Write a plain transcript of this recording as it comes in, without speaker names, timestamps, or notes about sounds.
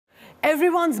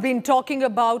Everyone's been talking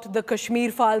about the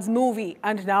Kashmir Files movie,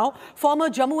 and now former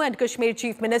Jammu and Kashmir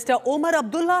Chief Minister Omar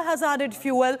Abdullah has added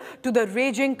fuel to the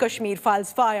raging Kashmir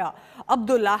Files fire.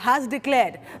 Abdullah has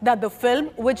declared that the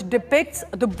film, which depicts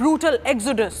the brutal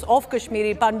exodus of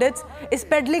Kashmiri Pandits, is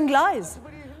peddling lies.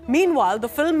 Meanwhile, the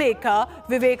filmmaker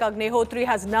VP Singh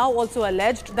has now also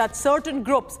alleged that certain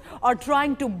groups are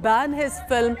trying to ban his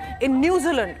film in New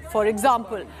Zealand, for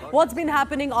example. What's been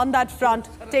happening on that front?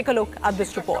 Take a look at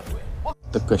this report.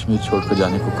 तो कश्मीर छोड़कर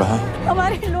जाने को कहा है।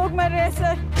 हमारे लोग मर रहे हैं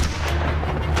सर।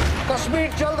 कश्मीर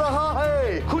चल रहा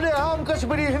है, खुलेआम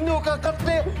कश्मीरी हिंदुओं का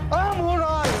कत्ले आम हो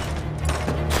रहा है।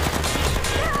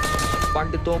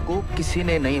 पंडितों को किसी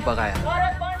ने नहीं भगाया।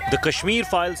 The Kashmir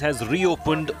Files has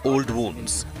reopened old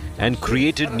wounds and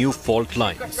created new fault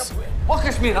lines. वो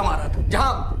कश्मीर हमारा था,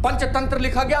 जहाँ पंचतंत्र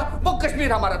लिखा गया, वो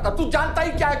कश्मीर हमारा था। तू जानता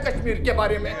ही क्या है कश्मीर के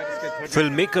बारे में?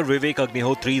 Filmmaker VP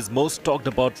Singh's most talked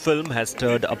about film has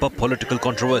stirred up a political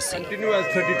controversy. Continue as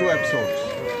 32 episodes.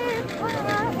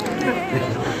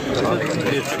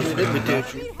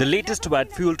 The latest to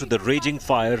add fuel to the raging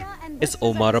fire is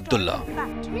Omar Abdullah.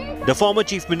 The former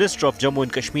Chief Minister of Jammu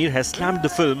and Kashmir has slammed the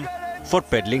film for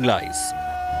peddling lies.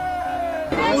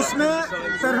 उसमें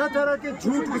तरह-तरह के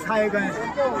झूठ दिखाए गए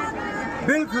हैं,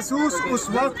 बिलखसूस उस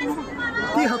वक्त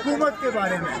की हुकूमत के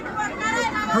बारे में।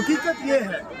 हकीकत ये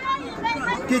है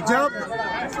कि जब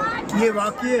ये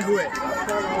वाक़ये हुए,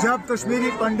 जब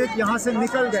कश्मीरी पंडित यहाँ से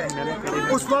निकल गए,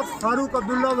 उस वक्त फारूक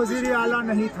अब्दुल्ला वज़ीर आला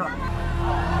नहीं था।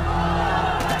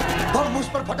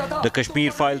 The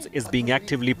Kashmir Files is being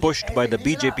actively pushed by the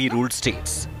BJP-ruled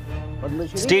states.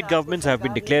 State governments have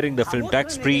been declaring the film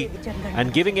tax-free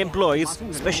and giving employees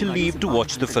special leave to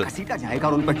watch the film.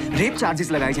 Rape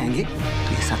charges लगाए जाएंगे,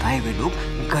 तो ये सताए हुए लोग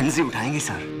गन से उठाएंगे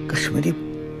sir. Kashmiri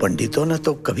पंडितों ने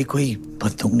तो कभी कोई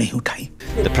बंदूक नहीं उठाई।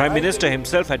 The Prime Minister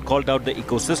himself had called out the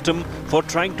ecosystem for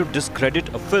trying to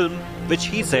discredit a film which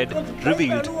he said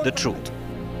revealed the truth.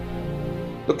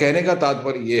 तो कहने का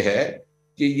तात्पर्य ये है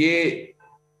कि ये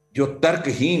जो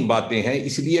तर्कहीन बातें हैं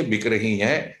इसलिए बिक रही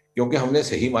हैं क्योंकि हमने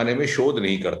सही माने में शोध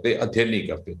नहीं करते, अध्ययन नहीं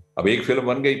करते। अब एक फिल्म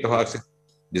बन गई इत्तेफाक से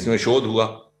जिसमें शोध हुआ,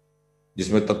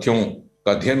 जिसमें तथ्यों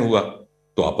का अध्ययन हुआ,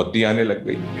 तो आपत्ति आने लग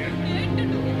गई।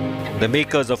 The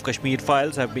makers of Kashmir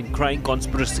Files have been crying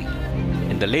conspiracy.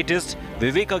 In the latest,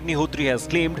 VP Singh has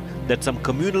claimed that some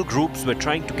communal groups were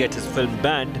trying to get his film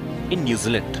banned in New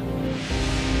Zealand.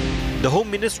 The Home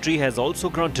Ministry has also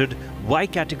granted Y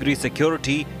category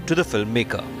security to the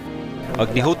filmmaker.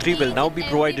 Agnihotri will now be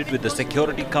provided with the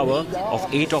security cover of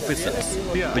 8 officers,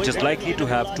 which is likely to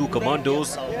have 2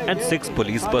 commandos and 6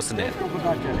 police personnel.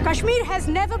 Kashmir has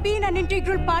never been an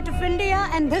integral part of India,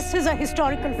 and this is a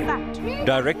historical fact.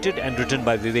 Directed and written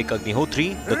by VP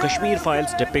Singh, the Kashmir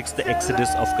Files depicts the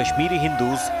exodus of Kashmiri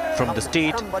Hindus from the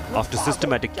state after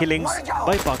systematic killings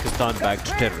by Pakistan-backed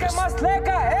terrorists.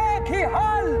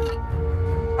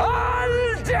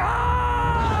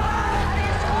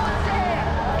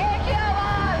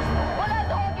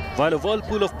 While a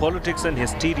whirlpool of politics and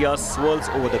hysteria swirls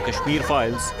over the Kashmir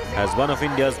Files, as one of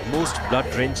India's most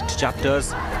blood-drenched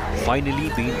chapters finally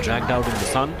been dragged out in the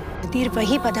sun, तकदीर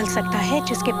वही बदल सकता है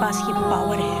जिसके पास ये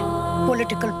power है,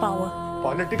 political power.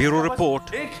 Bureau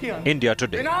Report, India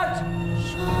Today.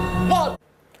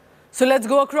 So let's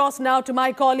go across now to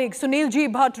my colleague Sunil G.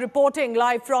 Bhatt reporting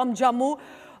live from Jammu.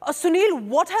 Sunil,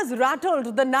 what has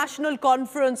rattled the National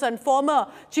Conference and former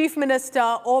Chief Minister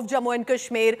of Jammu and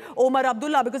Kashmir, Omar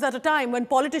Abdullah? Because at a time when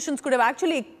politicians could have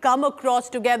actually come across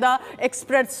together,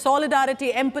 expressed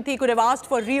solidarity, empathy, could have asked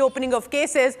for reopening of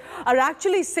cases, are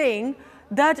actually saying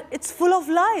that it's full of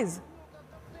lies.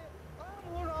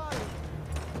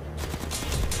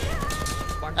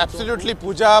 Absolutely,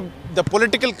 Pooja. The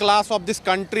political class of this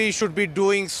country should be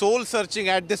doing soul searching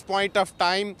at this point of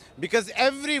time because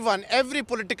every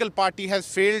political party has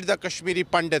failed the Kashmiri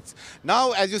Pandits.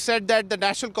 Now, as you said, that the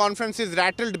National Conference is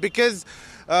rattled because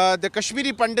the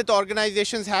Kashmiri Pandit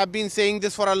organizations have been saying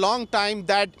this for a long time,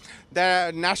 that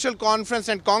the National Conference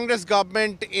and Congress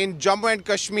government in Jammu and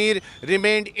Kashmir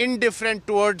remained indifferent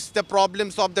towards the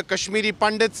problems of the Kashmiri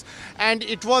Pandits. And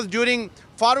it was during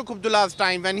Farooq Abdullah's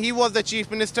time when he was the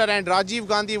Chief Minister and Rajiv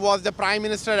Gandhi was the Prime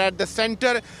Minister at the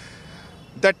center,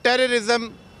 the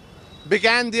terrorism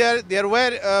began there. There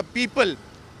were people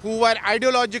who were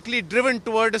ideologically driven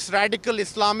towards radical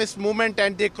Islamist movement,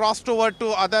 and they crossed over to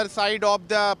other side of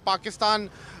the Pakistan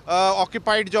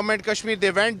occupied Jammu and Kashmir.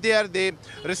 They went there, they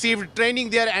received training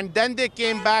there, and then they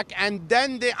came back, and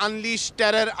then they unleashed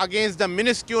terror against the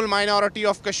minuscule minority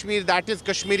of Kashmir, that is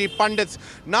Kashmiri Pandits.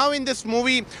 Now in this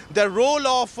movie, the role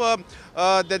of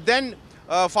the then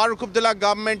Farooq Abdullah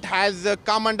government has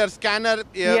come under scanner.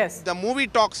 Yes. The movie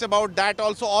talks about that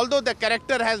also. Although the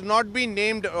character has not been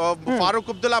named Farooq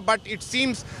Abdullah, but it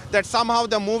seems that somehow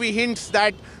the movie hints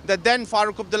that the then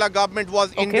Farooq Abdullah government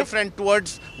was indifferent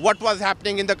towards what was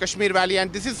happening in the Kashmir Valley.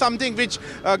 And this is something which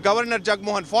former Governor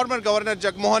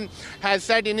Jagmohan has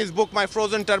said in his book, My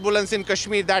Frozen Turbulence in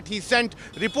Kashmir, that he sent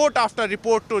report after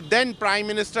report to then Prime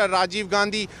Minister Rajiv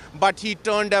Gandhi, but he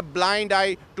turned a blind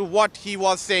eye to what he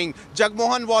was saying.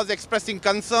 Jagmohan was expressing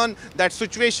concern that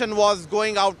situation was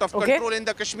going out of control in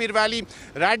the Kashmir Valley.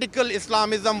 Radical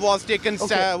Islamism was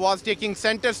taking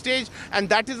center stage, and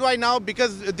that is why now,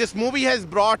 because this movie has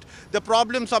brought the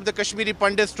problems of the Kashmiri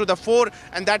Pandits to the fore,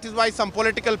 and that is why some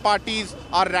political parties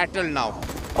are rattled now.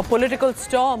 A political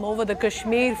storm over the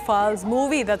Kashmir Files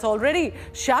movie that's already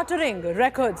shattering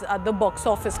records at the box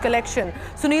office collection.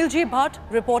 Sunil Ji Bhatt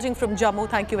reporting from Jammu.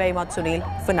 Thank you very much,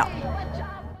 Sunil, for now.